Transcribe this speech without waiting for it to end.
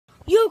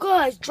Yo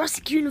guys,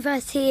 Jurassic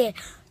Universe here.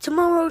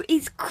 Tomorrow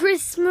is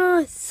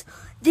Christmas.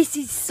 This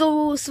is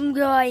so awesome,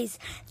 guys.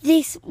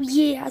 This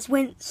year has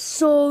went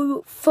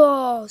so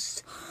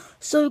fast.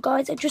 So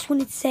guys, I just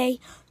wanted to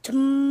say,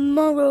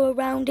 tomorrow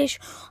aroundish,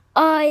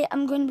 I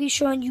am going to be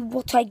showing you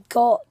what I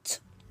got.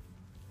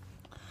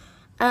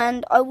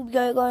 And I will be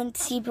going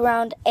to sleep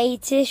around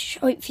 8ish.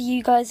 Hopefully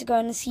you guys are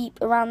going to sleep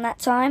around that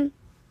time.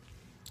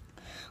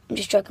 I'm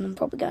just joking, I'm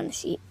probably going to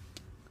sleep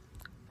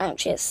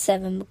actually at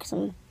 7 because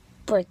I'm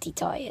pretty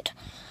tired.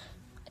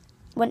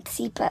 Went to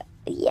sleep at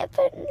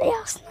 11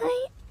 last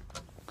night.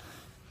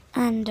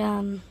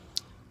 And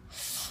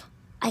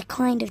I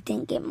kind of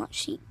didn't get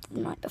much sleep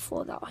the night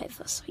before that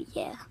either, so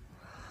yeah.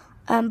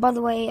 By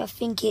the way, I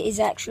think it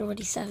is actually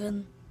already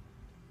 7.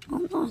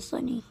 Oh no, it's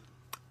only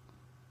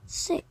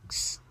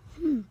 6.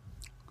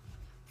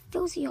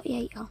 Feels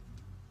later.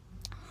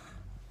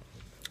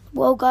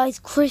 Well guys,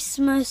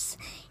 Christmas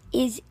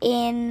is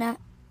in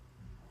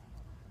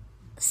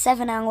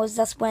 7 hours.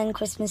 That's when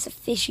Christmas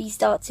officially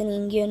starts in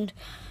England.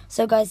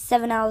 So guys,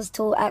 7 hours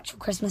till actual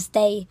Christmas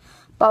Day,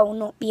 but I will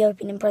not be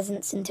opening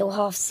presents until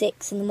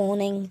 6:30 in the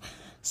morning.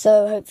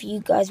 So hopefully you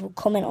guys will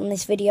comment on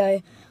this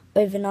video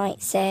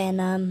overnight saying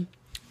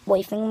what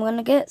you think I'm going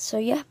to get. So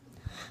yeah,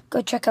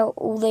 go check out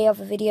all the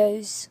other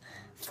videos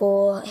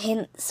for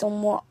hints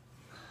on what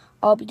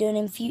I'll be doing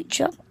in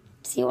future.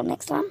 See you all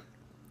next time.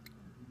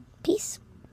 Peace.